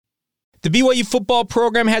The BYU football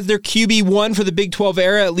program has their QB1 for the Big 12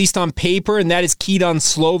 era, at least on paper, and that is Kedon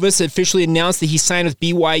Slovis. Officially announced that he signed with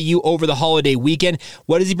BYU over the holiday weekend.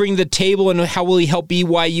 What does he bring to the table, and how will he help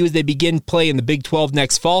BYU as they begin play in the Big 12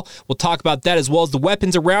 next fall? We'll talk about that, as well as the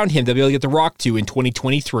weapons around him they'll be able to get the rock to in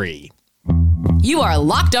 2023. You are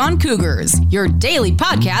Locked On Cougars, your daily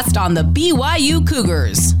podcast on the BYU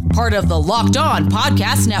Cougars, part of the Locked On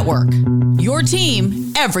Podcast Network, your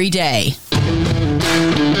team every day.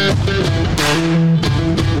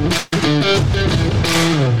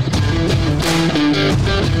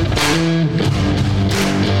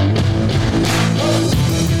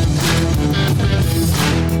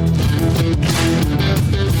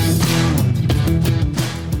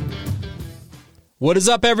 What is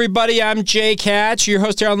up, everybody? I'm Jake Hatch, your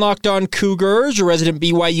host here on Locked On Cougars, your resident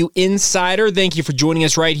BYU insider. Thank you for joining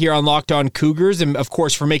us right here on Locked On Cougars, and of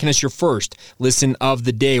course for making us your first listen of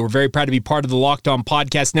the day. We're very proud to be part of the Locked On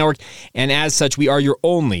Podcast Network, and as such, we are your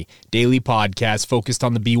only daily podcast focused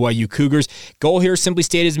on the BYU Cougars. Goal here, simply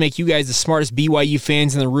stated, is to make you guys the smartest BYU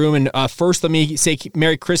fans in the room. And first, let me say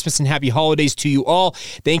Merry Christmas and Happy Holidays to you all.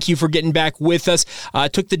 Thank you for getting back with us.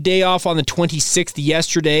 Took the day off on the 26th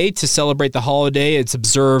yesterday to celebrate the holiday. It's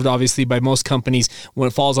observed, obviously, by most companies when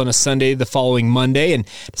it falls on a Sunday the following Monday, and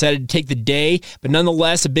decided to take the day. But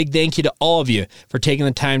nonetheless, a big thank you to all of you for taking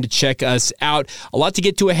the time to check us out. A lot to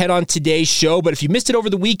get to ahead on today's show, but if you missed it over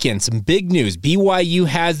the weekend, some big news. BYU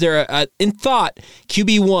has their, in thought,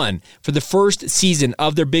 QB1 for the first season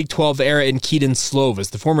of their Big 12 era in Kedon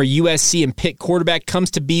Slovis. The former USC and Pitt quarterback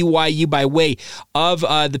comes to BYU by way of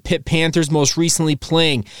the Pitt Panthers, most recently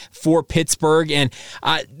playing for Pittsburgh. And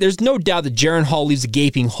there's no doubt that Jaren Hall leaves a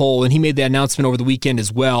gaping hole, and he made the announcement over the weekend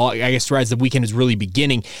as well, I guess right as the weekend is really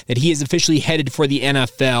beginning, that he is officially headed for the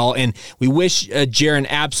NFL, and we wish Jaren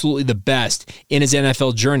absolutely the best in his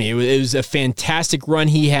NFL journey. It was a fantastic run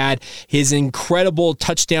he had. His incredible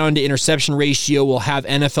touchdown to interception ratio will have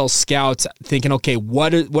NFL scouts thinking, okay,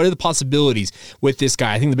 what are the possibilities with this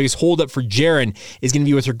guy? I think the biggest holdup for Jaren is going to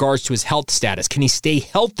be with regards to his health status. Can he stay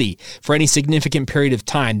healthy for any significant period of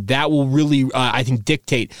time? That will really, I think,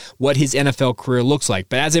 dictate what his NFL career looks like.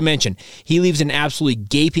 But as I mentioned, he leaves an absolutely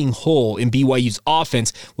gaping hole in BYU's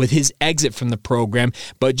offense with his exit from the program.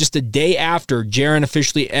 But just a day after Jaren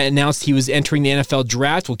officially announced he was entering the NFL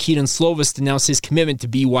draft, Kedon Slovis announced his commitment to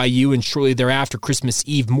BYU, and shortly thereafter, Christmas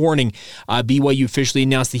Eve morning, BYU officially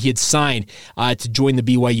announced that he had signed to join the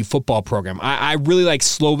BYU football program. I really like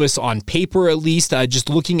Slovis on paper, at least, just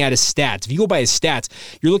looking at his stats. If you go by his stats,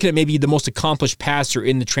 you're looking at maybe the most accomplished passer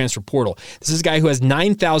in the transfer portal. This is a guy who has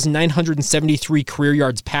 9,973 career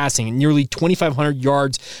yards passing and nearly 2,500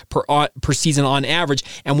 yards per season on average.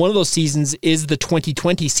 And one of those seasons is the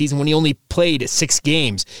 2020 season, when he only played 6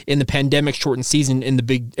 games in the pandemic-shortened season in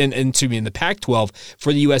the Pac-12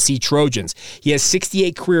 for the USC Trojans. He has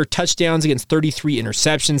 68 career touchdowns against 33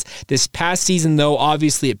 interceptions. This past season, though,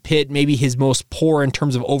 obviously at Pitt, maybe his most poor in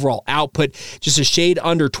terms of overall output, just a shade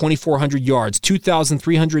under 2,400 yards,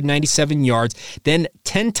 2,397 yards, then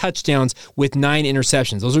 10 touchdowns with 9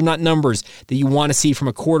 interceptions. Those are not numbers that you want to see from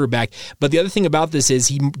a quarterback. But the other thing about this is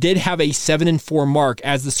he did have a 7-4 mark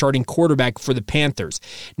as the starting quarterback for the Panthers.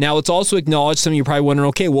 Now, let's also acknowledge, some of you are probably wondering,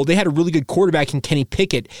 okay, well, they had a really good quarterback in Kenny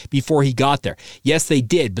Pickett before he got there. Yes, they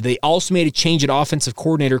did, but they also made a change at offensive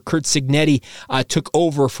coordinator. Curt Cignetti took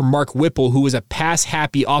over from Mark Whipple, who was a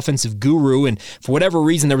pass-happy offensive guru, and for whatever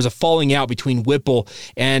reason, there was a falling out between Whipple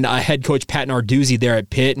and head coach Pat Narduzzi there at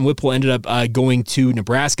Pitt, and Whipple ended up going to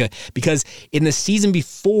Nebraska because in the season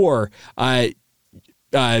before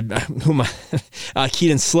Kedon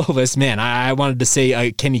Slovis, man, I wanted to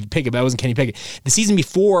say Kenny Pickett, but that wasn't Kenny Pickett. The season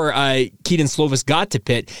before Kedon Slovis got to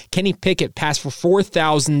Pitt, Kenny Pickett passed for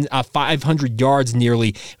 4,500 yards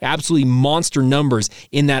nearly, absolutely monster numbers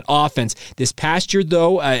in that offense. This past year,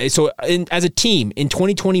 though, as a team, in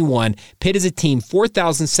 2021, Pitt as a team,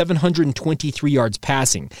 4,723 yards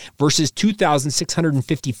passing versus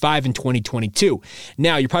 2,655 in 2022.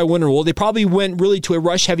 Now, you're probably wondering, well, they probably went really to a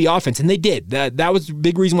rush-heavy offense, and they did. That was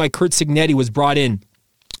big reason why Curt Cignetti was brought in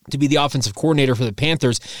to be the offensive coordinator for the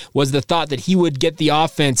Panthers, was the thought that he would get the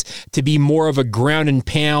offense to be more of a ground and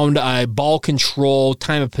pound, ball control,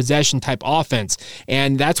 time of possession type offense.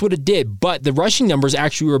 And that's what it did. But the rushing numbers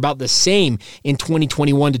actually were about the same in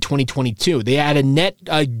 2021 to 2022. They had a net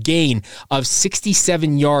gain of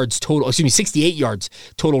 68 yards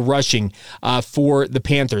total rushing for the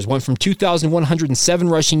Panthers. Went from 2,107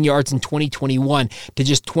 rushing yards in 2021 to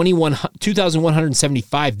just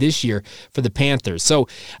 2,175 this year for the Panthers. So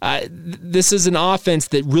this is an offense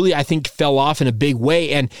that really, I think, fell off in a big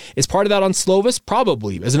way. And is part of that on Slovis?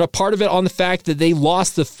 Probably. Is it a part of it on the fact that they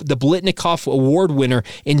lost the Blitnikoff Award winner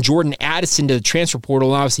in Jordan Addison to the transfer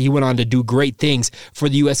portal? And obviously, he went on to do great things for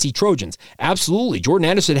the USC Trojans. Absolutely.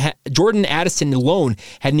 Jordan Addison alone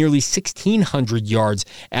had nearly 1,600 yards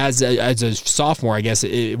as a sophomore, I guess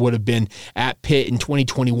it would have been, at Pitt in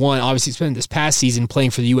 2021. Obviously, spent this past season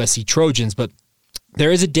playing for the USC Trojans, but there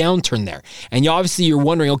is a downturn there. And you're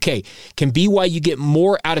wondering, okay, can BYU get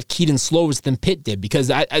more out of Kedon Slovis than Pitt did? Because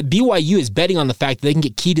BYU is betting on the fact that they can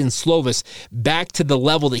get Kedon Slovis back to the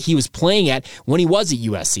level that he was playing at when he was at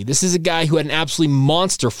USC. This is a guy who had an absolutely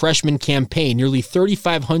monster freshman campaign, nearly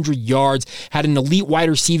 3,500 yards, had an elite wide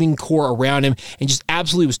receiving core around him, and just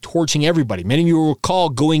absolutely was torching everybody. Many of you will recall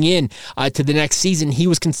going in to the next season, he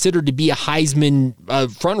was considered to be a Heisman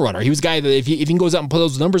frontrunner. He was a guy that if he goes out and put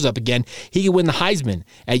those numbers up again, he could win the Heisman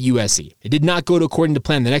at USC. It did not go according to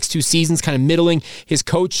plan. The next 2 seasons, kind of middling. His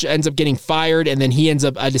coach ends up getting fired, and then he ends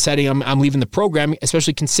up deciding, I'm leaving the program,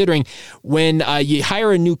 especially considering when you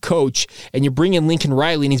hire a new coach and you bring in Lincoln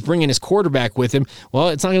Riley and he's bringing his quarterback with him, well,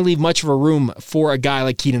 it's not going to leave much of a room for a guy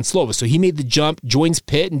like Kedon Slovis. So he made the jump, joins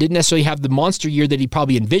Pitt, and didn't necessarily have the monster year that he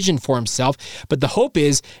probably envisioned for himself. But the hope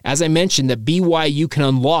is, as I mentioned, that BYU can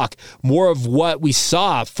unlock more of what we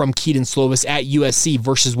saw from Kedon Slovis at USC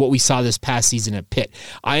versus what we saw this past season at Pitt.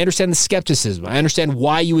 I understand the skepticism. I understand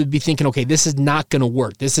why you would be thinking, okay, this is not going to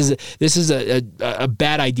work. This is a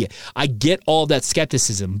bad idea. I get all that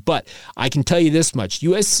skepticism, but I can tell you this much: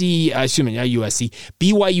 BYU's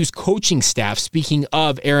coaching staff, speaking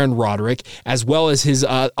of Aaron Roderick, as well as his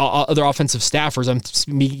other offensive staffers, I'm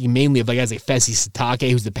speaking mainly of guys like Fesi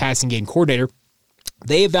Sitake, who's the passing game coordinator.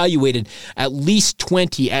 They evaluated at least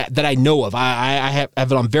 20 that I know of. I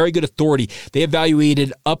have it on very good authority. They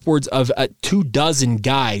evaluated upwards of 24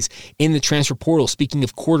 guys in the transfer portal, speaking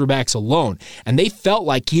of quarterbacks alone. And they felt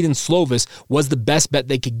like Kedon Slovis was the best bet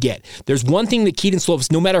they could get. There's one thing that Kedon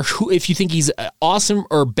Slovis, no matter who, if you think he's awesome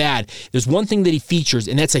or bad, there's one thing that he features,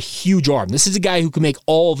 and that's a huge arm. This is a guy who can make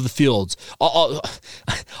all of the fields, all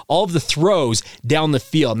of the throws down the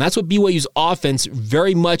field. And that's what BYU's offense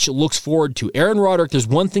very much looks forward to. Aaron Roderick, there's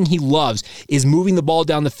one thing he loves, is moving the ball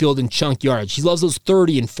down the field in chunk yardage. He loves those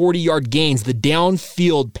 30 and 40-yard gains. The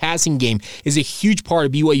downfield passing game is a huge part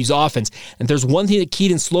of BYU's offense. And there's one thing that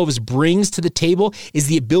Kedon Slovis brings to the table is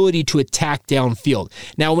the ability to attack downfield.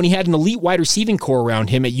 Now, when he had an elite wide receiving core around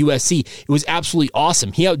him at USC, it was absolutely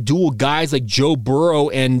awesome. He outdueled guys like Joe Burrow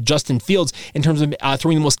and Justin Fields in terms of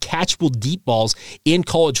throwing the most catchable deep balls in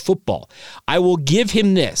college football. I will give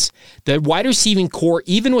him this. The wide receiving core,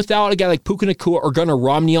 even without a guy like Puka Nacua or Gunnar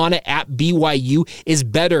Romney on it at BYU, is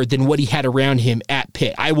better than what he had around him at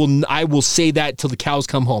Pitt. I will say that till the cows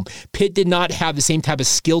come home. Pitt did not have the same type of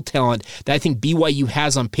skill talent that I think BYU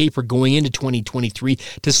has on paper going into 2023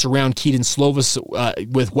 to surround Kedon Slovis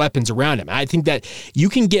with weapons around him. I think that you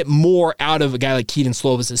can get more out of a guy like Kedon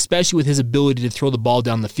Slovis, especially with his ability to throw the ball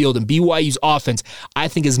down the field. And BYU's offense, I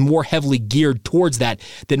think, is more heavily geared towards that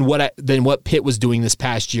than what Pitt was doing this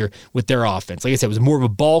past year with their offense. Like I said, it was more of a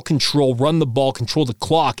ball control, run the ball, control the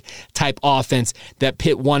clock type offense that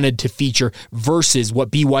Pitt wanted to feature versus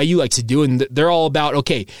what BYU likes to do. And they're all about,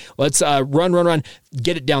 okay, let's run,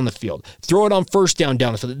 get it down the field. Throw it on first down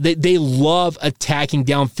the field. They love attacking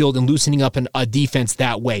downfield and loosening up a defense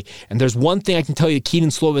that way. And there's one thing I can tell you that Kedon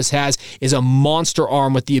Slovis has is a monster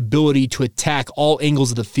arm with the ability to attack all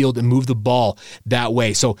angles of the field and move the ball that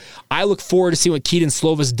way. So I look forward to seeing what Kedon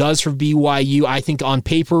Slovis does for BYU. I think on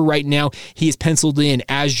paper right now, he is penciled in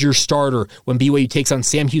as your starter when BYU takes on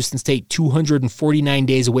Sam Houston State 249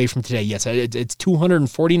 days away from today. Yes, it's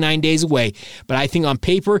 249 days away, but I think on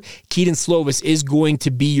paper, Kedon Slovis is going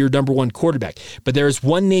to be your number one quarterback. But there is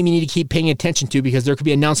one name you need to keep paying attention to because there could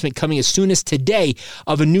be an announcement coming as soon as today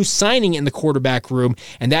of a new signing in the quarterback room,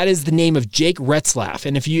 and that is the name of Jake Retzlaff.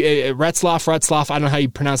 And if you, Retzlaff, I don't know how you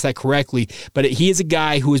pronounce that correctly, but he is a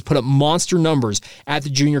guy who has put up monster numbers at the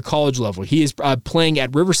junior college level. He is playing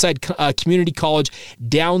at Riverside Community College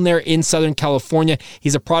down there in Southern California.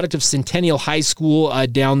 He's a product of Centennial High School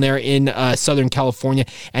down there in Southern California,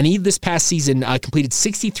 and he this past season completed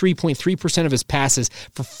 63.3% of his passes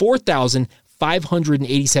for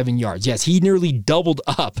 4,587 yards. Yes, he nearly doubled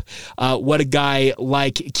up what a guy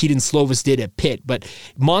like Kedon Slovis did at Pitt. But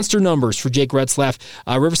monster numbers for Jake Retzlaff.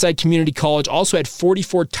 Riverside Community College also had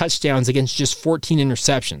 44 touchdowns against just 14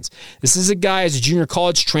 interceptions. This is a guy as a junior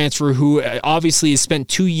college transfer who obviously has spent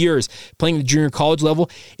 2 years playing the junior college level.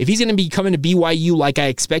 If he's going to be coming to BYU like I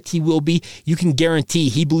expect he will be, you can guarantee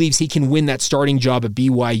he believes he can win that starting job at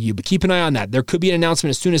BYU. But keep an eye on that. There could be an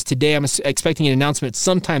announcement as soon as today. I'm expecting an announcement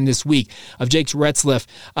sometime this week of Jake Retzlaff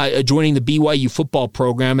joining the BYU football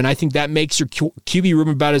program, and I think that makes your QB room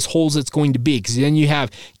about as whole as it's going to be, because then you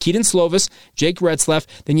have Keaton Slovis, Jake Retzlaff,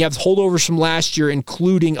 then you have holdovers from last year,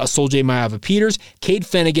 including Soldier Maiava-Peters, Cade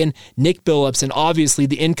Fennegan, Nick Billups, and obviously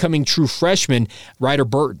the incoming true freshman, Ryder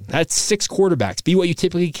Burton. That's 6 quarterbacks. BYU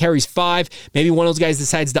typically carries 5. Maybe one of those guys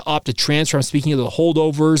decides to opt to transfer. I'm speaking of the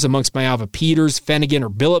holdovers amongst Maiava-Peters, Fennegan, or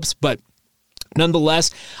Billups, but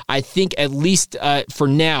nonetheless, I think at least for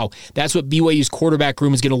now, that's what BYU's quarterback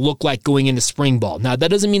room is going to look like going into spring ball. Now, that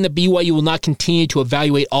doesn't mean that BYU will not continue to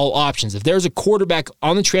evaluate all options. If there's a quarterback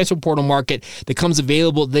on the transfer portal market that comes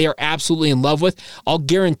available they are absolutely in love with, I'll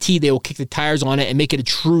guarantee they will kick the tires on it and make it a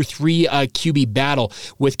true 3 QB battle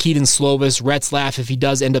with Keaton Slovis, Retzlaff, if he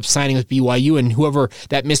does end up signing with BYU, and whoever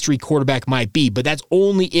that mystery quarterback might be. But that's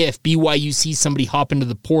only if BYU sees somebody hop into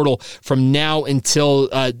the portal from now until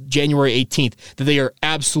January 18th that they are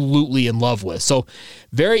absolutely in love with. So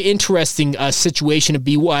very interesting situation at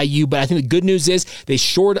BYU, but I think the good news is they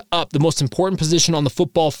shored up the most important position on the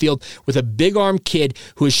football field with a big-arm kid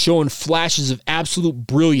who has shown flashes of absolute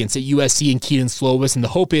brilliance at USC and Keaton Slovis, and the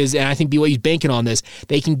hope is, and I think BYU's banking on this,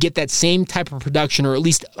 they can get that same type of production, or at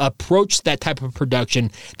least approach that type of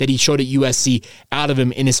production that he showed at USC out of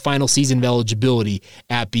him in his final season of eligibility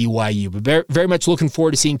at BYU. But very, very much looking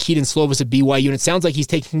forward to seeing Keaton Slovis at BYU, and it sounds like he's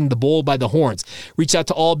taking the bull by the horns. Reached out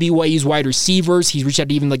to all BYU's wide receivers. He's reached out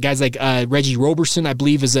to even the guys like Reggie Roberson, I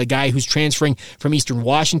believe, is a guy who's transferring from Eastern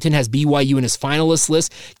Washington, has BYU in his finalist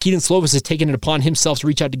list. Keaton Slovis has taken it upon himself to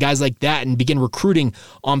reach out to guys like that and begin recruiting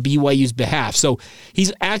on BYU's behalf. So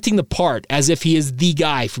he's acting the part as if he is the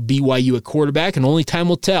guy for BYU at quarterback, and only time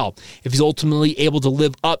will tell if he's ultimately able to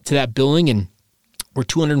live up to that billing, and we're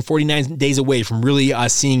 249 days away from really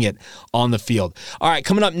seeing it on the field. All right,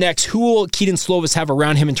 coming up next, who will Keaton Slovis have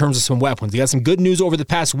around him in terms of some weapons? They got some good news over the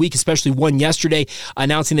past week, especially one yesterday,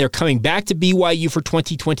 announcing they're coming back to BYU for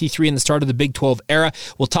 2023 and the start of the Big 12 era.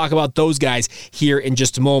 We'll talk about those guys here in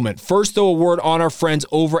just a moment. First, though, a word on our friends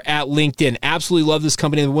over at LinkedIn. Absolutely love this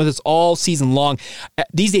company. They've been with us all season long.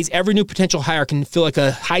 These days, every new potential hire can feel like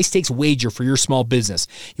a high-stakes wager for your small business.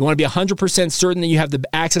 You want to be 100% certain that you have the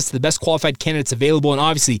access to the best qualified candidates available, and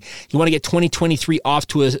obviously, you want to get 2023 off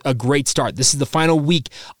to a great start. This is the final week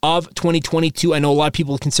of 2022. I know a lot of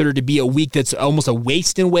people consider it to be a week that's almost a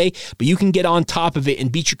waste in a way, but you can get on top of it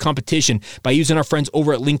and beat your competition by using our friends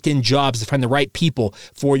over at LinkedIn Jobs to find the right people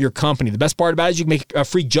for your company. The best part about it is you can make a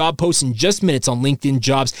free job post in just minutes on LinkedIn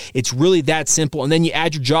Jobs. It's really that simple. And then you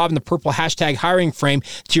add your job in the purple hashtag hiring frame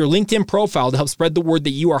to your LinkedIn profile to help spread the word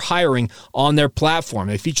that you are hiring on their platform.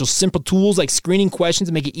 They feature simple tools like screening questions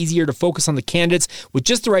to make it easier to focus on the candidates with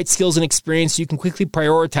just the right skills and experience, so you can quickly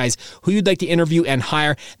prioritize who you'd like to interview and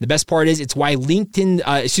hire. The best part is it's why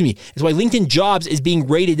LinkedIn Jobs is being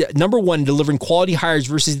rated number 1 in delivering quality hires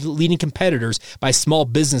versus leading competitors by small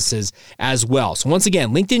businesses as well. So once again,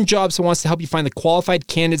 LinkedIn Jobs wants to help you find the qualified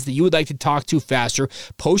candidates that you would like to talk to faster.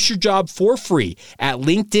 Post your job for free at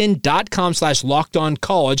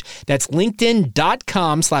linkedin.com/lockedoncollege. That's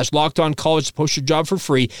linkedin.com/lockedoncollege to post your job for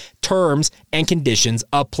free. Terms and conditions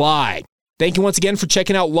apply. Thank you once again for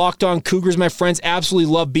checking out Locked On Cougars, my friends.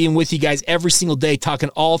 Absolutely love being with you guys every single day, talking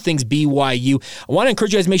all things BYU. I want to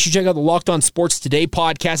encourage you guys to make sure you check out the Locked On Sports Today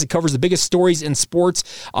podcast. It covers the biggest stories in sports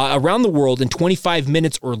around the world in 25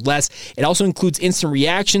 minutes or less. It also includes instant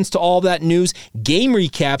reactions to all that news, game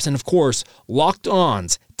recaps, and of course, Locked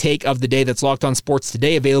On's take of the day. That's Locked On Sports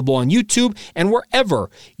Today, available on YouTube and wherever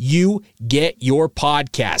you get your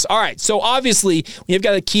podcasts. All right, so obviously, when you've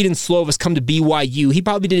got a Keaton Slovis come to BYU, he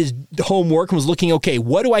probably did his homework and was looking, okay,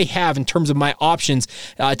 what do I have in terms of my options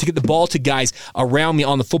to get the ball to guys around me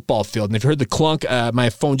on the football field? And if you heard the clunk, my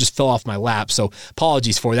phone just fell off my lap, so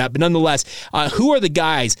apologies for that. But nonetheless, who are the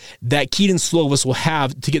guys that Keaton Slovis will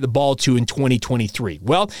have to get the ball to in 2023?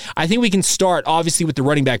 Well, I think we can start, obviously, with the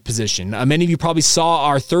running back position. Many of you probably saw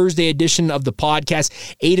our Thursday edition of the podcast,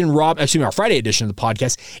 our Friday edition of the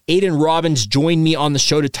podcast. Aiden Robbins joined me on the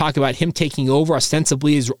show to talk about him taking over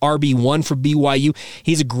ostensibly as RB1 for BYU.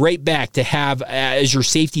 He's a great back to have as your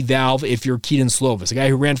safety valve if you're Keaton Slovis, a guy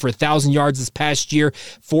who ran for 1,000 yards this past year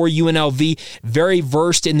for UNLV, very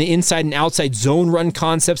versed in the inside and outside zone run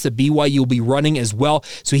concepts that BYU will be running as well.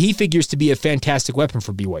 So he figures to be a fantastic weapon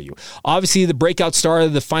for BYU. Obviously, the breakout star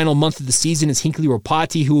of the final month of the season is Hinckley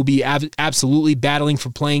Ropati, who will be absolutely battling for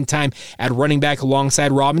playing time at running back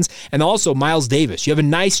alongside Robbins, and also Miles Davis. You have a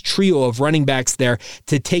nice trio of running backs there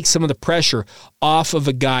to take some of the pressure off of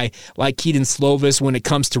a guy like Keaton Slovis when it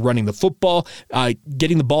comes to running the football,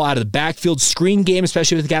 getting the ball out of the backfield, screen game,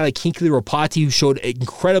 especially with a guy like Hinckley Ropati, who showed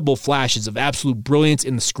incredible flashes of absolute brilliance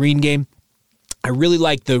in the screen game. I really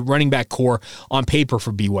like the running back core on paper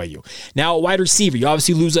for BYU. Now, a wide receiver. You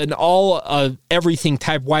obviously lose an all-everything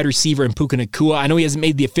type wide receiver in Puka Nacua. I know he hasn't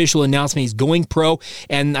made the official announcement he's going pro,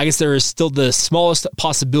 and I guess there is still the smallest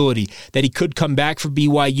possibility that he could come back for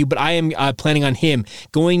BYU, but I am planning on him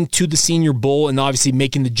going to the Senior Bowl and obviously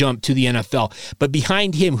making the jump to the NFL. But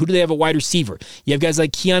behind him, who do they have a wide receiver? You have guys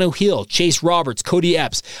like Keanu Hill, Chase Roberts, Cody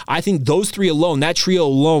Epps. I think those three alone, that trio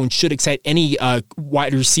alone, should excite any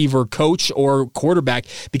wide receiver coach or quarterback,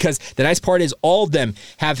 because the nice part is all of them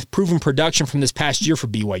have proven production from this past year for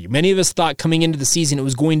BYU. Many of us thought coming into the season it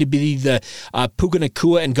was going to be the Puka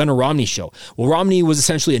Nacua and Gunnar Romney show. Well, Romney was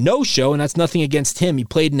essentially a no-show, and that's nothing against him. He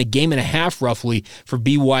played in a game and a half roughly for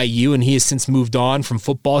BYU, and he has since moved on from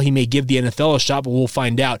football. He may give the NFL a shot, but we'll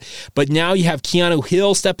find out. But now you have Keanu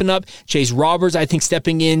Hill stepping up, Chase Roberts, I think,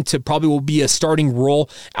 stepping into probably will be a starting role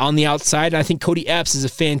on the outside, and I think Cody Epps is a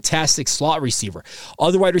fantastic slot receiver.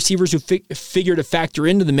 Other wide receivers who figure to factor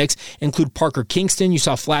into the mix include Parker Kingston. You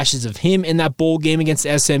saw flashes of him in that bowl game against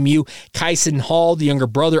SMU. Kyson Hall, the younger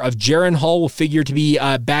brother of Jaron Hall, will figure to be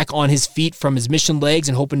back on his feet from his mission legs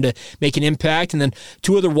and hoping to make an impact. And then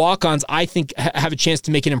two other walk-ons I think have a chance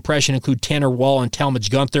to make an impression include Tanner Wall and Talmadge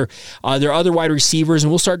Gunther. There are other wide receivers,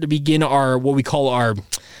 and we'll start to begin our what we call our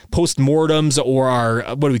post-mortems, or our,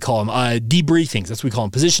 what do we call them, debriefings. That's what we call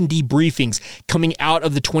them, position debriefings coming out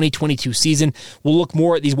of the 2022 season. We'll look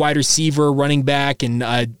more at these wide receiver, running back, and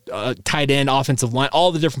tight end, offensive line,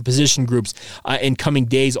 all the different position groups in coming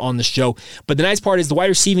days on the show. But the nice part is the wide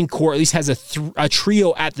receiving core at least has a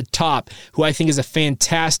trio at the top who I think is a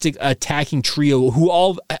fantastic attacking trio who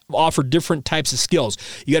all offer different types of skills.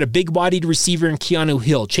 You got a big-bodied receiver in Keanu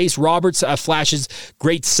Hill. Chase Roberts flashes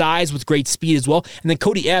great size with great speed as well. And then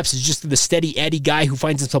Cody Epps is just the steady Eddie guy who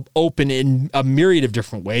finds himself open in a myriad of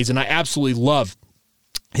different ways, and I absolutely love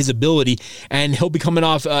his ability, and he'll be coming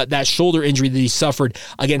off that shoulder injury that he suffered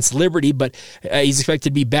against Liberty, but he's expected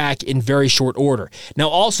to be back in very short order. Now,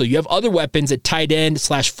 also, you have other weapons at tight end /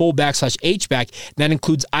 fullback / H-back. That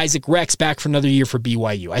includes Isaac Rex back for another year for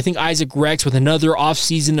BYU. I think Isaac Rex, with another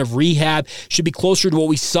offseason of rehab, should be closer to what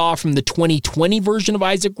we saw from the 2020 version of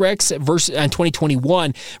Isaac Rex versus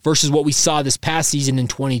 2021 versus what we saw this past season in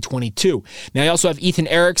 2022. Now, you also have Ethan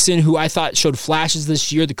Erickson, who I thought showed flashes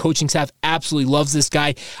this year. The coaching staff absolutely loves this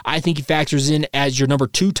guy. I think he factors in as your number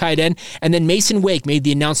 2 tight end. And then Mason Wake made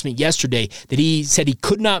the announcement yesterday that he said he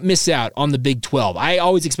could not miss out on the Big 12. I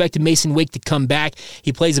always expected Mason Wake to come back.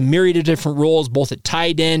 He plays a myriad of different roles, both at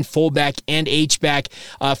tight end, fullback, and H-back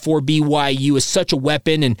for BYU. Is such a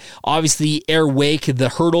weapon, and obviously Air Wake, the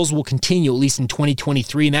hurdles will continue at least in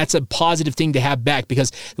 2023, and that's a positive thing to have back,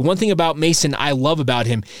 because the one thing about Mason I love about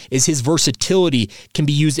him is his versatility can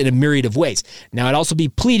be used in a myriad of ways. Now, I'd also be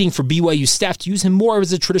pleading for BYU staff to use him more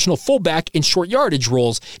as a traditional fullback in short yardage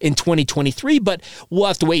roles in 2023, but we'll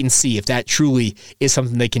have to wait and see if that truly is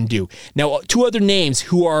something they can do. Now, two other names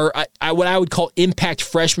who are what I would call impact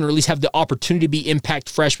freshmen, or at least have the opportunity to be impact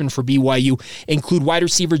freshmen for BYU, include wide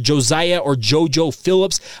receiver Josiah or JoJo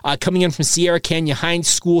Phillips, coming in from Sierra Canyon High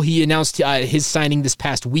School. He announced his signing this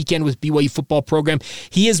past weekend with BYU football program.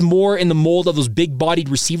 He is more in the mold of those big-bodied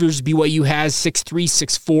receivers BYU has, 6'3",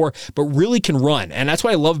 6'4", but really can run, and that's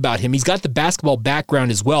what I love about him. He's got the basketball background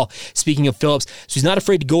as well, speaking of Phillips, so he's not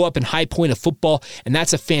afraid to go up and high point a football, and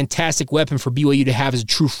that's a fantastic weapon for BYU to have as a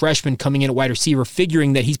true freshman coming in at wide receiver,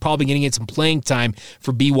 figuring that he's probably going to get some playing time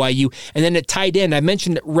for BYU. And then at tight end, I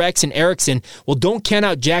mentioned Rex and Erickson. Well, don't count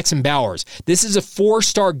out Jackson Bowers. This is a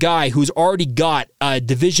 4-star guy who's already got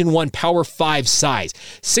Division I Power 5 size.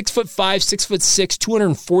 6'5", 6'6",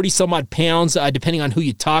 240 some odd pounds, depending on who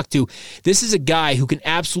you talk to. This is a guy who can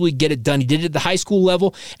absolutely get it done. He did it at the high school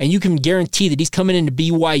level, and you can guarantee that he's coming into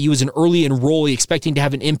BYU as an early enrollee, expecting to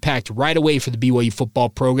have an impact right away for the BYU football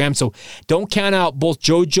program. So don't count out both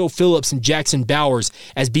JoJo Phillips and Jackson Bowers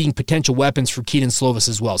as being potential weapons for Kedon Slovis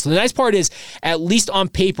as well. So the nice part is, at least on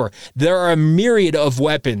paper, there are a myriad of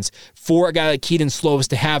weapons for a guy like Kedon Slovis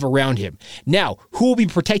to have around him. Now, who will be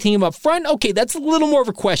protecting him up front? Okay, that's a little more of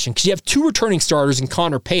a question, because you have 2 returning starters in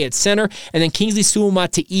Connor Pay at center, and then Kingsley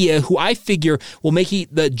Suamataia, who I figure will make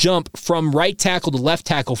the jump from right tackle to left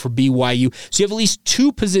tackle for BYU. So you have at least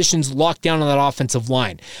 2 positions locked down on that offensive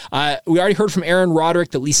line. We already heard from Aaron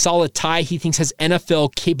Roderick that Lisala Tai, he thinks, has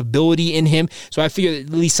NFL capability in him. So I figure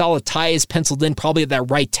that Lisala Tai is penciled in probably at that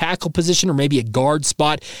right tackle position, or maybe a guard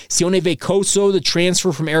spot. Sione Vekoso, the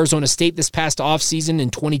transfer from Arizona State this past offseason in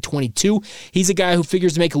 2022, he's a guy who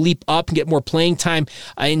figures to make a leap up and get more playing time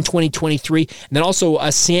in 2023. And then also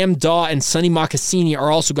Sam Daw and Sonny Makassini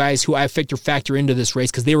are also guys who I factor into this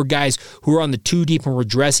race, because they were guys who were on the 2 deep and were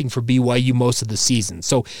dressing for BYU most of the season. season.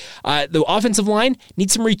 So the offensive line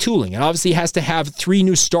needs some retooling. It obviously has to have 3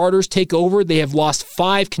 new starters take over. They have lost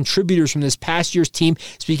 5 contributors from this past year's team.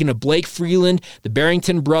 Speaking of Blake Freeland, the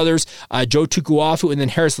Barrington brothers, Joe Tukuafu, and then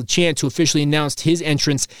Harris LeChance, who officially announced his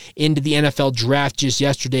entrance into the NFL draft just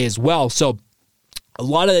yesterday as well. So a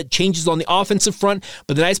lot of changes on the offensive front,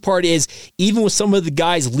 but the nice part is, even with some of the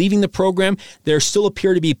guys leaving the program, there still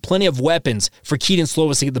appear to be plenty of weapons for Kedon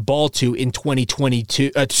Slovis to get the ball to in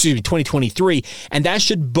 2023, and that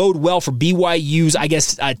should bode well for BYU's,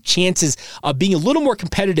 chances of being a little more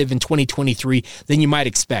competitive in 2023 than you might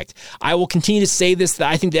expect. I will continue to say this, that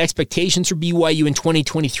I think the expectations for BYU in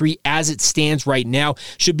 2023, as it stands right now,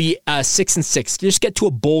 should be 6-6. Just get to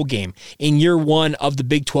a bowl game in year 1 of the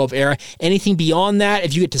Big 12 era. Anything beyond that,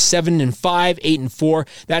 if you get to 7-5, 8-4,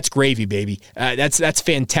 that's gravy, baby. That's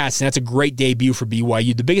fantastic. That's a great debut for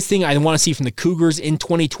BYU. The biggest thing I want to see from the Cougars in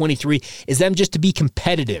 2023 is them just to be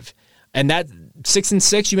competitive. And that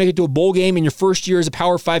 6-6, you make it to a bowl game in your first year as a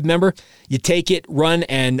Power 5 member, you take it, run,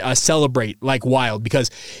 and celebrate like wild, because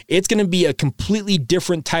it's going to be a completely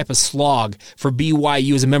different type of slog for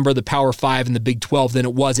BYU as a member of the Power 5 in the Big 12 than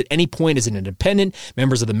it was at any point as an independent,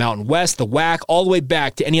 members of the Mountain West, the WAC, all the way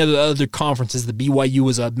back to any other conferences that BYU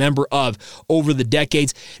was a member of over the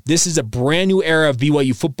decades. This is a brand new era of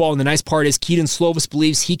BYU football, and the nice part is Kedon Slovis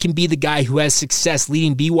believes he can be the guy who has success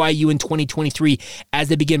leading BYU in 2023 as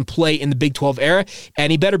they begin play in the Big 12 era,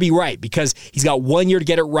 and he better be right, because he's got 1 year to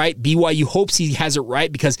get it right. BYU hopes he has it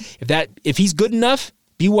right, because if he's good enough,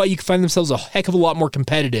 BYU can find themselves a heck of a lot more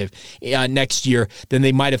competitive next year than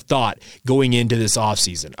they might have thought going into this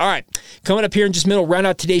offseason. All right, coming up here in just a minute, we'll round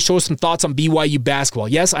out today's show with some thoughts on BYU basketball.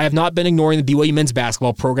 Yes, I have not been ignoring the BYU men's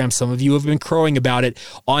basketball program. Some of you have been crowing about it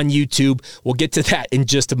on YouTube. We'll get to that in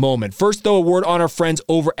just a moment. First, though, a word on our friends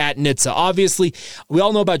over at NHTSA. Obviously, we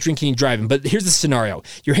all know about drinking and driving, but here's the scenario.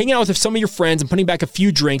 You're hanging out with some of your friends and putting back a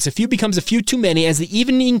few drinks. A few becomes a few too many. As the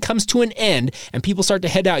evening comes to an end and people start to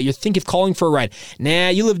head out, you think of calling for a ride.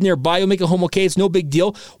 Nah, you live nearby, you'll make it home okay, it's no big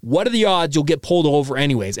deal. What are the odds you'll get pulled over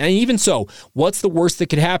anyways? And even so, what's the worst that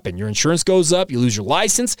could happen? Your insurance goes up, you lose your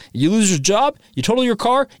license, you lose your job, you total your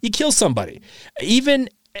car, you kill somebody. Even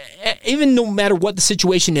no matter what the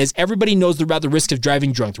situation is, everybody knows about the risk of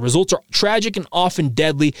driving drunk. The results are tragic and often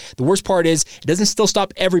deadly. The worst part is, it doesn't still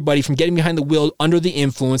stop everybody from getting behind the wheel under the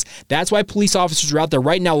influence. That's why police officers are out there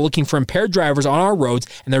right now looking for impaired drivers on our roads,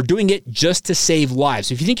 and they're doing it just to save lives.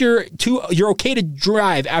 So if you think you're okay to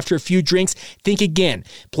drive after a few drinks, think again.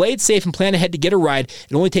 Play it safe and plan ahead to get a ride.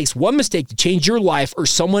 It only takes one mistake to change your life or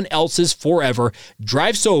someone else's forever.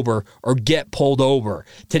 Drive sober or get pulled over.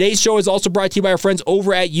 Today's show is also brought to you by our friends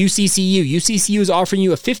over at UCCU. UCCU is offering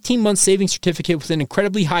you a 15-month savings certificate with an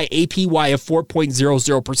incredibly high APY of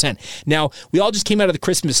 4.00%. Now, we all just came out of the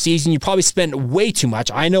Christmas season. You probably spent way too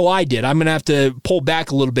much. I know I did. I'm going to have to pull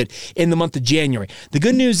back a little bit in the month of January. The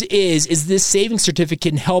good news is this savings certificate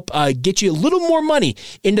can help get you a little more money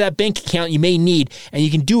into that bank account you may need, and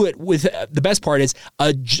you can do it with, the best part is,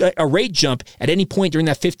 a rate jump at any point during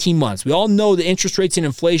that 15 months. We all know the interest rates and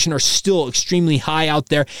inflation are still extremely high out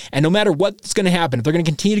there, and no matter what's going to happen, if they're going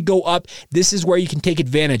to continue to go up, this is where you can take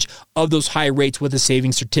advantage of those high rates with a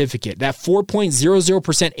savings certificate. That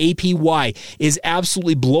 4.00% APY is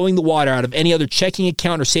absolutely blowing the water out of any other checking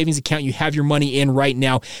account or savings account you have your money in right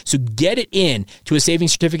now. So get it in to a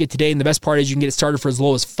savings certificate today, and the best part is you can get it started for as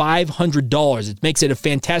low as $500. It makes it a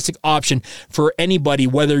fantastic option for anybody,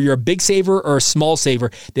 whether you're a big saver or a small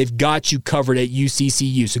saver. They've got you covered at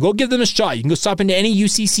UCCU. So go give them a shot. You can go stop into any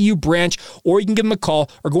UCCU branch, or you can give them a call,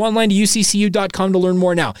 or go online to uccu.com to learn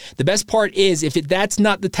more now. The best part is, if that's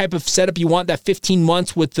not the type of setup you want, that 15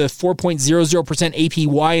 months with the 4.00%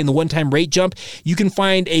 APY and the one-time rate jump, you can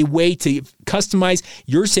find a way to customize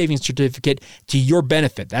your savings certificate to your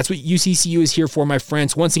benefit. That's what UCCU is here for, my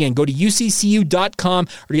friends. Once again, go to uccu.com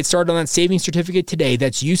or to get started on that savings certificate today.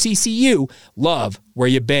 That's UCCU. Love where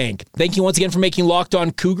you bank. Thank you once again for making Locked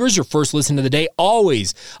On Cougars your first listen of the day.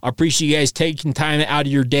 Always appreciate you guys taking time out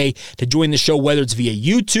of your day to join the show, whether it's via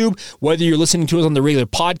YouTube, whether you're listening to us on the regular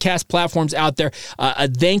podcast platforms out there.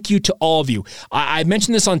 Thank you to all of you. I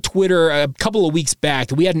mentioned this on Twitter a couple of weeks back,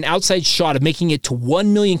 that we had an outside shot of making it to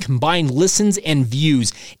 1 million combined listens and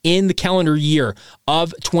views in the calendar year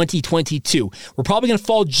of 2022. We're probably going to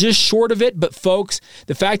fall just short of it, but folks,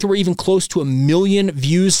 the fact that we're even close to 1 million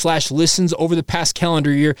views/listens over the past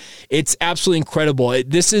calendar year, it's absolutely incredible.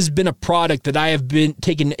 This has been a product that I have been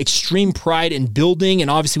taking extreme pride in building,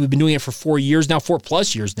 and obviously we've been doing it for 4 years now,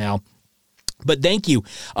 4+ years now. But thank you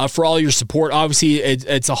for all your support. Obviously,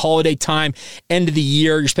 it's a holiday time, end of the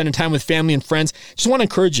year. You're spending time with family and friends. Just want to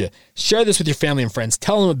encourage you, share this with your family and friends.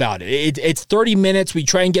 Tell them about it. It's 30 minutes. We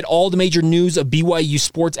try and get all the major news of BYU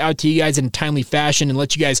sports out to you guys in a timely fashion and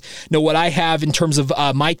let you guys know what I have in terms of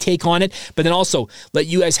my take on it, but then also let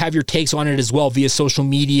you guys have your takes on it as well via social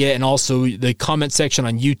media and also the comment section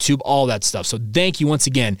on YouTube, all that stuff. So thank you once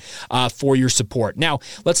again for your support. Now,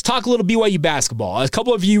 let's talk a little BYU basketball. A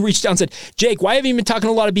couple of you reached out and said, Jake, why haven't you been talking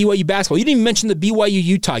a lot of BYU basketball? You didn't even mention the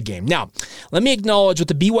BYU-Utah game. Now, let me acknowledge with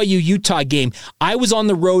the BYU-Utah game, I was on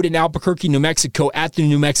the road in Albuquerque, New Mexico at the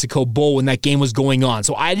New Mexico Bowl when that game was going on.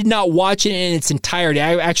 So I did not watch it in its entirety.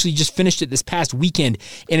 I actually just finished it this past weekend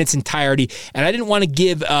in its entirety, and I didn't want to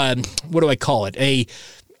give,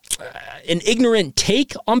 an ignorant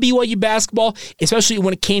take on BYU basketball, especially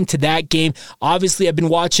when it came to that game. Obviously, I've been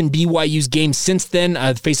watching BYU's game since then.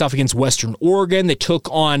 Face-off against Western Oregon. They took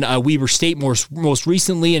on Weber State most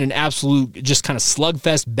recently in an absolute just kind of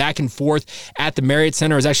slugfest back and forth at the Marriott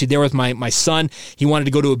Center. I was actually there with my son. He wanted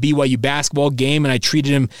to go to a BYU basketball game, and I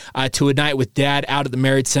treated him to a night with Dad out at the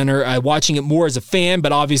Marriott Center, watching it more as a fan,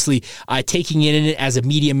 but obviously taking it in as a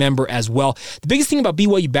media member as well. The biggest thing about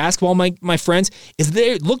BYU basketball, my friends, is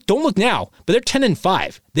don't look now, but they're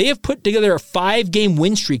 10-5. They have put together a 5-game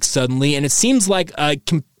win streak suddenly, and it seems like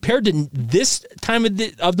compared to this time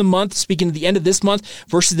of the month, speaking of the end of this month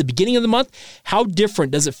versus the beginning of the month, how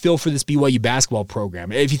different does it feel for this BYU basketball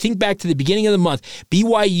program? If you think back to the beginning of the month,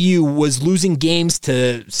 BYU was losing games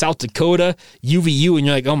to South Dakota, UVU, and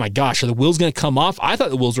you're like, oh my gosh, are the wheels going to come off? I thought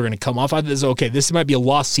the wheels were going to come off. I thought, okay, this might be a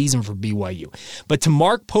lost season for BYU. But to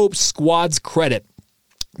Mark Pope's squad's credit,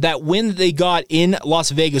 that win that they got in Las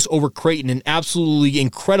Vegas over Creighton in absolutely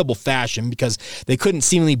incredible fashion because they couldn't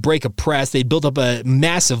seemingly break a press. They built up a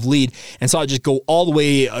massive lead and saw it just go all the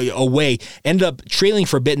way away. Ended up trailing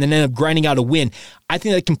for a bit and then ended up grinding out a win. I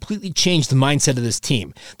think that completely changed the mindset of this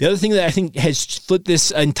team. The other thing that I think has flipped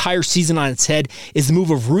this entire season on its head is the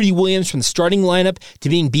move of Rudy Williams from the starting lineup to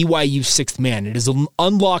being BYU's sixth man. It has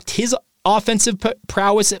unlocked his offensive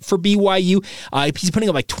prowess for BYU. He's putting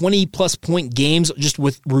up like 20-plus point games just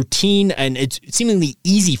with routine, and it's seemingly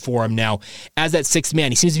easy for him now as that sixth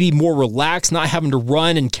man. He seems to be more relaxed, not having to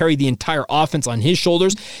run and carry the entire offense on his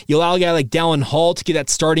shoulders. You allow a guy like Dallin Hall to get that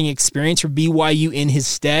starting experience for BYU in his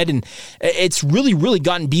stead, and it's really, really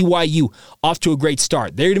gotten BYU off to a great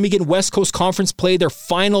start. They're going to begin West Coast Conference play. Their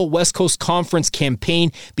final West Coast Conference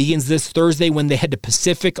campaign begins this Thursday when they head to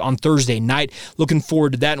Pacific on Thursday night. Looking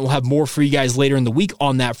forward to that, and we'll have more for you guys later in the week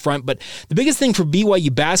on that front. But the biggest thing for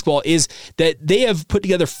BYU basketball is that they have put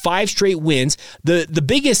together 5 straight wins. The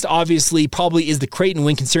biggest, obviously, probably is the Creighton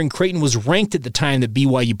win, considering Creighton was ranked at the time that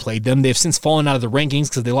BYU played them. They've since fallen out of the rankings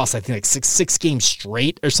because they lost, I think, like six games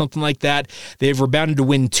straight or something like that. They've rebounded to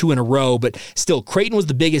win 2 in a row, but still, Creighton was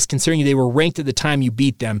the biggest, considering they were ranked at the time you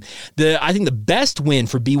beat them. I think the best win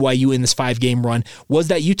for BYU in this 5-game run was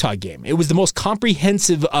that Utah game. It was the most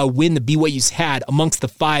comprehensive win that BYU's had amongst the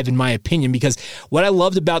 5, in my opinion, because what I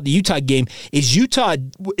loved about the Utah game is Utah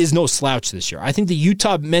is no slouch this year. I think the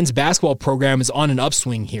Utah men's basketball program is on an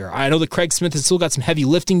upswing here. I know that Craig Smith has still got some heavy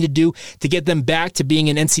lifting to do to get them back to being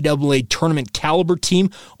an NCAA tournament caliber team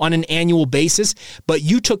on an annual basis, but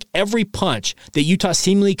you took every punch that Utah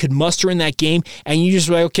seemingly could muster in that game, and you just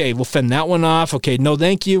were like, okay, we'll fend that one off. Okay, no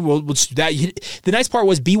thank you. We'll just do that. The nice part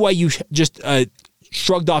was BYU just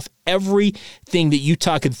shrugged off everything that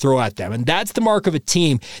Utah could throw at them. And that's the mark of a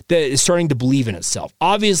team that is starting to believe in itself.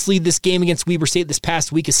 Obviously, this game against Weber State this past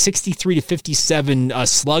week is 63-57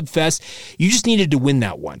 slugfest. You just needed to win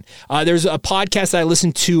that one. There's a podcast that I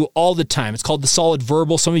listen to all the time. It's called The Solid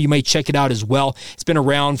Verbal. Some of you might check it out as well. It's been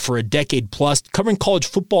around for a decade plus, covering college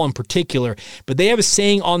football in particular. But they have a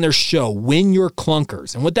saying on their show, win your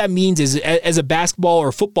clunkers. And what that means is, as a basketball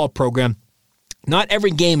or football program, not every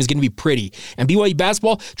game is going to be pretty. And BYU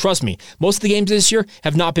basketball, trust me, most of the games this year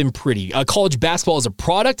have not been pretty. College basketball as a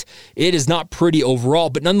product, it is not pretty overall.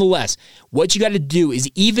 But nonetheless, what you got to do is,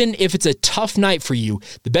 even if it's a tough night for you,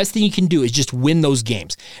 the best thing you can do is just win those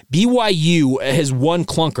games. BYU has won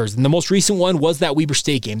clunkers, and the most recent one was that Weber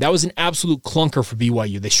State game. That was an absolute clunker for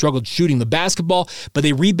BYU. They struggled shooting the basketball, but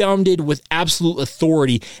they rebounded with absolute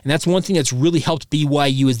authority. And that's one thing that's really helped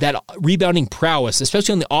BYU, is that rebounding prowess,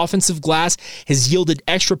 especially on the offensive glass, has yielded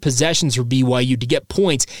extra possessions for BYU to get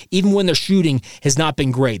points, even when their shooting has not been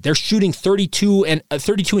great. They're shooting 32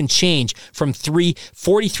 and change from 3,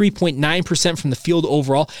 43.9% from the field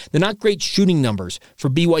overall. They're not great shooting numbers for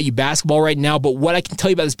BYU basketball right now, but what I can tell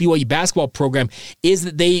you about this BYU basketball program is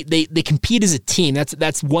that they compete as a team.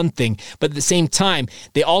 That's one thing, but at the same time,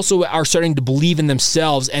 they also are starting to believe in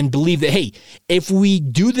themselves and believe that, hey, if we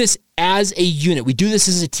do this as a unit. We do this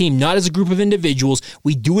as a team, not as a group of individuals.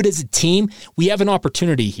 We do it as a team. We have an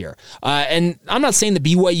opportunity here. And I'm not saying that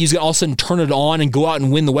BYU is going to all of a sudden turn it on and go out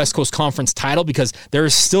and win the West Coast Conference title, because there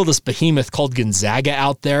is still this behemoth called Gonzaga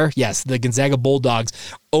out there. Yes, the Gonzaga Bulldogs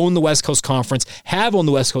own the West Coast Conference, have owned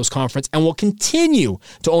the West Coast Conference, and will continue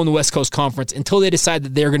to own the West Coast Conference until they decide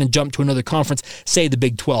that they're going to jump to another conference, say the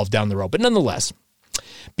Big 12 down the road. But nonetheless,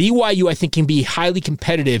 BYU, I think, can be highly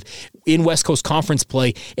competitive in West Coast Conference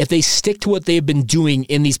play if they stick to what they've been doing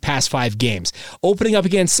in these past 5 games. Opening up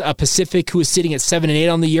against Pacific, who is sitting at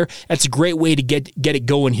 7-8 on the year, that's a great way to get it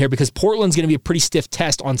going here, because Portland's going to be a pretty stiff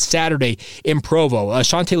test on Saturday in Provo.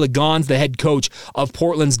 Shante Lagans, the head coach of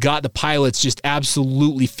Portland's got the Pilots just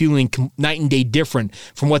absolutely feeling night and day different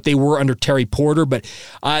from what they were under Terry Porter. But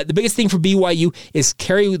the biggest thing for BYU is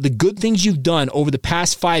carry the good things you've done over the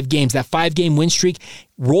past 5 games, that 5-game win streak,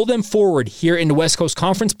 roll them forward here into West Coast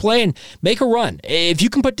Conference play and make a run. If you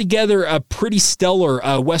can put together a pretty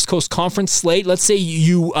stellar West Coast Conference slate, let's say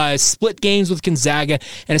you split games with Gonzaga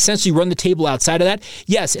and essentially run the table outside of that,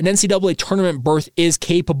 yes, an NCAA tournament berth is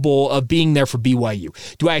capable of being there for BYU.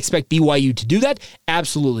 Do I expect BYU to do that?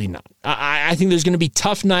 Absolutely not. I think there's going to be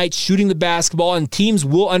tough nights shooting the basketball, and teams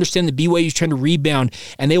will understand that BYU is trying to rebound,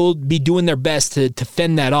 and they will be doing their best to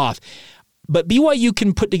fend that off. But BYU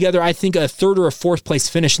can put together, I think, a 3rd or a 4th place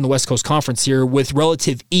finish in the West Coast Conference here with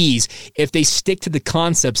relative ease if they stick to the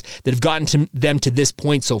concepts that have gotten them to this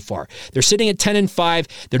point so far. They're sitting at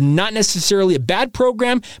 10-5. They're not necessarily a bad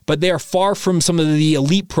program, but they are far from some of the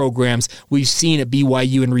elite programs we've seen at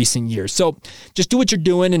BYU in recent years. So just do what you're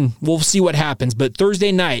doing, and we'll see what happens. But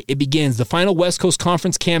Thursday night, it begins the final West Coast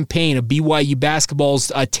Conference campaign of BYU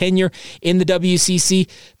basketball's tenure in the WCC.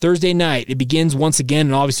 Thursday night, it begins once again,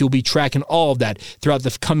 and obviously we'll be tracking all of that throughout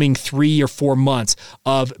the coming 3 or 4 months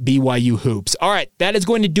of BYU hoops. All right, that is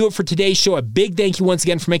going to do it for today's show. A big thank you once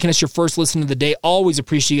again for making us your first listen of the day. Always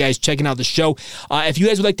appreciate you guys checking out the show. If you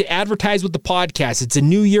guys would like to advertise with the podcast, it's a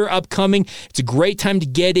new year upcoming. It's a great time to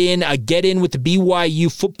get in with the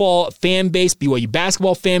BYU football fan base, BYU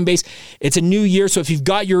basketball fan base. It's a new year, so if you've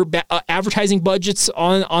got your advertising budgets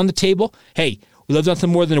on the table, hey, we love nothing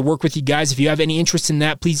more than to work with you guys. If you have any interest in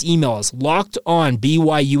that, please email us.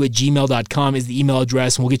 LockedOnBYU@gmail.com is the email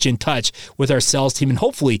address, and we'll get you in touch with our sales team and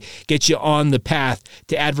hopefully get you on the path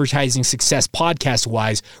to advertising success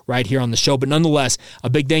podcast-wise right here on the show. But nonetheless, a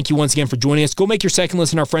big thank you once again for joining us. Go make your second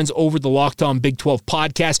listen to our friends over at the Locked On Big 12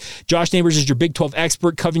 podcast. Josh Neighbors is your Big 12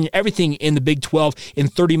 expert, covering everything in the Big 12 in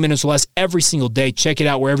 30 minutes or less every single day. Check it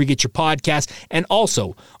out wherever you get your podcast and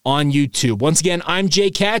also on YouTube. Once again, I'm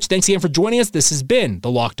Jake Hatch. Thanks again for joining us. This has been the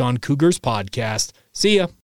Locked On Cougars podcast. See ya.